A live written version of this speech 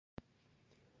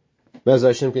Bez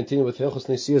Hashem, continue with Hilchos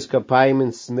Nisiyas Kapaim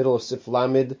in the middle of Sif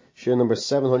Lamed, share number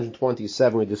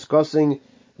 727. We're discussing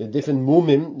the different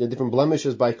mumim, the different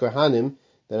blemishes by Kohanim,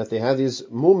 that if they have these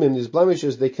mumim, these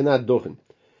blemishes, they cannot duchen.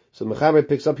 So Mechaber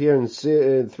picks up here in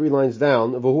 3 lines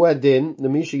down, V'hu adin, the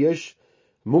Nisiyas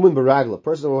mumin baragla, a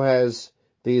person who has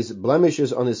these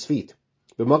blemishes on his feet.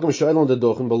 B'makom sh'oilon de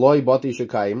duchen, b'loi bati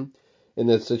shekayim, in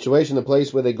the situation, the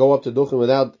place where they go up to duchen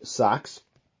without socks.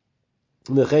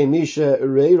 He has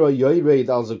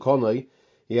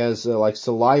like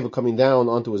saliva coming down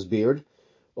onto his beard.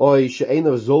 His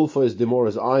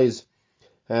eyes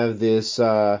have this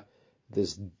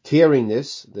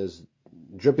teariness, this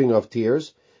dripping of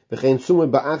tears. So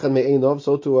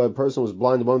to a person who's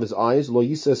blind in one of his eyes, of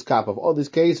all these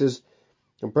cases,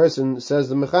 a person says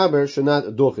the mechaber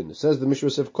shenat duchen. Says the Mishna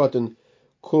seif cotton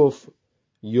kuf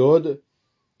yod.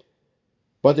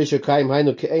 Similar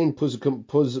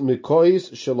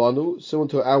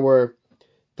to our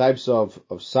types of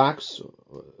socks,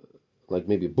 like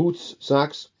maybe boots,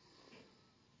 socks.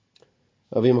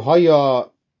 The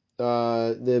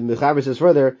Mechaber says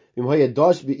further,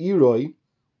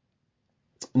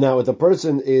 now if the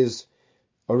person is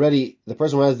already, the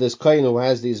person who has this Kohen, who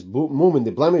has these movement,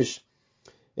 the blemish,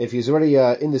 if he's already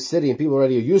in the city and people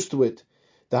already are used to it,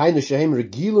 everybody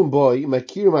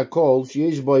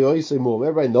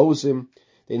knows him.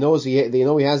 They know he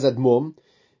has that mum,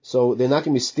 so they're not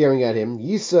going to be staring at him.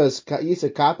 He can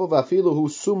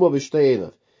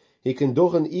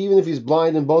duchen even if he's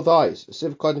blind in both eyes. What's the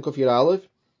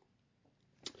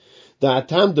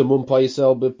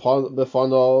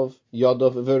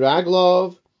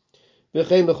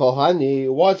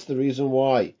reason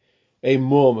why a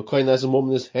Kohen has a mum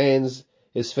in his hands,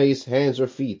 his face, hands, or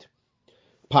feet?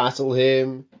 Passel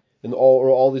him, and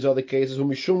all these other cases,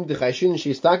 because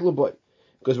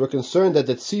we're concerned that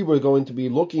the tzibur are going to be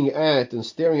looking at and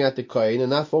staring at the kohen and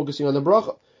not focusing on the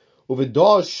bracha.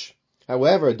 Uvidosh,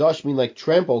 however, dosh mean like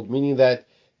trampled, meaning that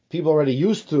people are already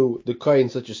used to the kohen in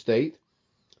such a state.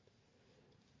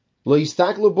 It's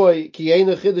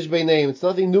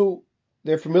nothing new.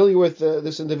 They're familiar with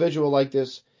this individual like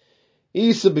this.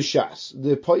 Isa b'shas,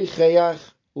 the poicheach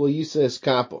lo yisa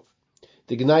eskapov.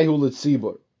 The gnaihu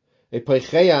l'tzibur. A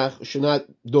peicheach should not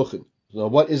duchen. Now,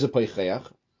 what is a peicheach?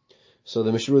 So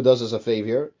the Mishna does us a favor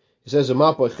here. He says,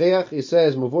 "Ma peicheach." He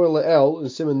says, "Mavor le'el in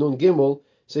Siman Nun Gimel,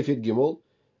 Seif Gimel,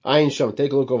 Ayin Sham."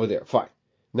 Take a look over there. Fine.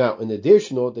 Now, in the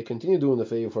additional, they continue doing the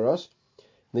favor for us.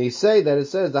 And they say that it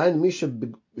says, "Dahin misha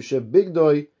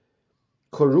bigdoi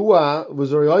korua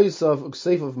v'zorioisav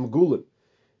seif of megulim." It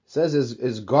says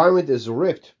his garment is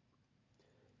ripped,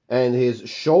 and his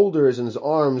shoulders and his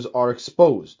arms are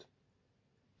exposed.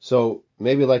 So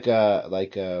maybe like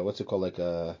what's it called?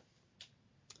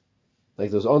 Like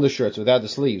those undershirts without the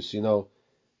sleeves,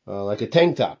 like a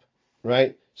tank top,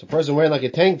 right? So a person wearing like a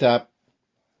tank top,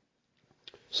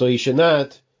 so he should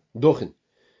not duchen.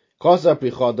 Kosa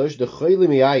prichodosh the chayli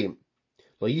miyayim.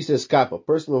 Like he says, a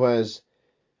person who has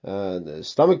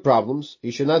stomach problems,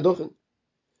 he should not duchen.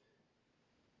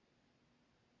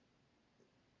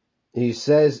 He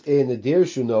says in the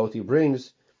Dirshu note, he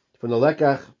brings from the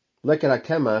Lekach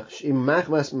HaKemach, Sh'im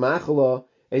machmas machla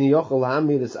en yochel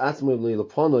hamid es atzmo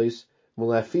leponois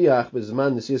mulafiach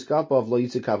bezman Nisiyas kapav lo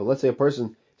yitzik kapav. Let's say a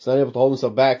person is not able to hold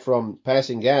himself back from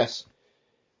passing gas,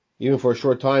 even for a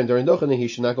short time during duchening, he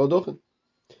should not go duchen.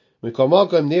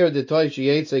 Mikomalkom near the toy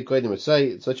sheyetze kodim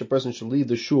ritzei. Such a person should leave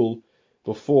the shul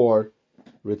before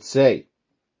ritzei.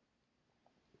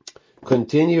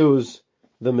 Continues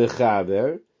the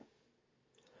Mechaber.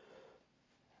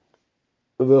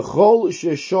 So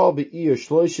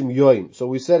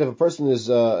we said if a person is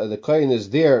the kohen is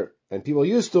there and people are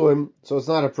used to him, so it's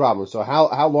not a problem. So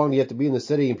how long do you have to be in the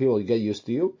city and people get used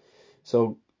to you?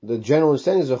 So the general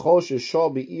understanding is it's called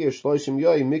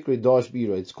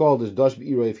as dash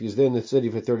be'iroi if he's there in the city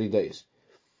for 30 days.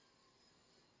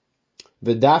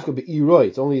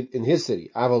 It's only in his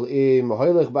city. If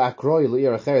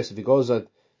he goes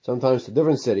sometimes to a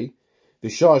different city,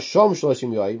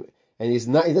 and he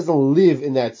doesn't live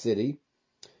in that city,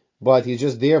 but he's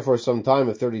just there for some time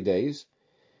of 30 days.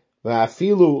 Is there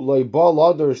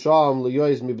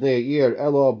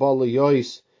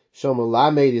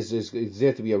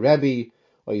to be a rebbe,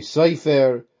 or a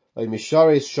seifer, or a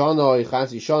misharis shana, or a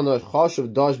chasi shana,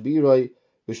 chashav dash b'iroi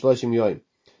v'shloshim yoyim.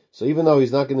 So even though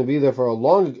he's not going to be there for a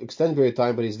long extended period of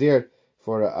time, but he's there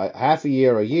for a half a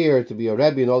year to be a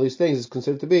rebbe and all these things, is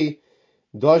considered to be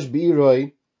dash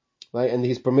b'iroi. Right, and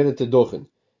he's permitted to duchen.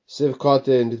 Siv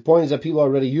cotton. The point is that people are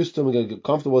already used to him, going to get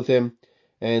comfortable with him,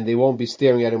 and they won't be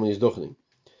staring at him when he's duchening.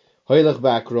 Hoylech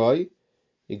bakroi.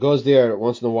 He goes there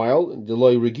once in a while.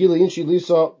 Deloy regila inshi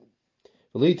lisa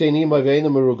because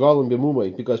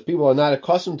people are not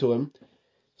accustomed to him,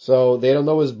 so they don't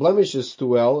know his blemishes too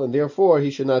well, and therefore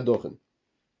he should not duchen.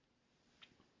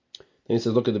 Then he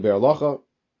says, look at the Berura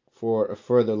for a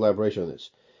further elaboration on this.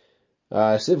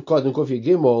 Seif and Kofi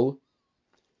Gimel.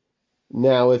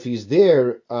 Now, if he's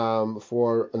there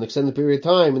for an extended period of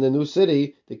time in the new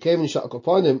city, they came in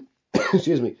Kapaim.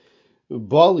 Excuse me.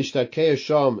 He's there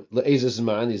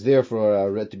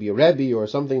for to be a Rebbe or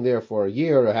something there for a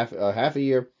year or half a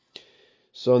year.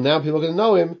 So now people are going to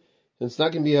know him, and it's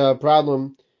not going to be a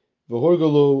problem.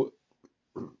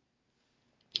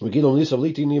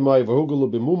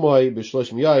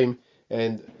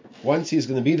 And once he's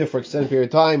going to be there for an extended period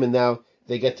of time, and now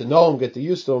they get to know him, get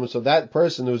used to him, so that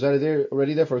person who's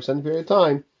already there for an extended period of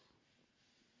time,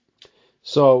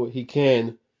 so he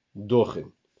can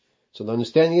duchen. So the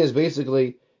understanding is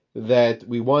basically that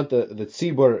we want the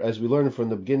tzibur, as we learned from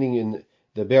the beginning in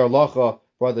the Berura,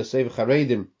 or the seif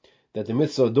charedim, that the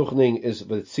mitzvah of duchening is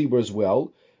for the tzibur as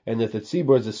well, and if the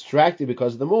tzibur is distracted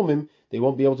because of the mumim, they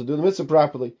won't be able to do the mitzvah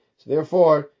properly. So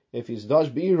therefore, if he's dash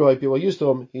be'iroi, people are used to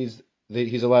him, he's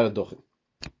allowed to duchen.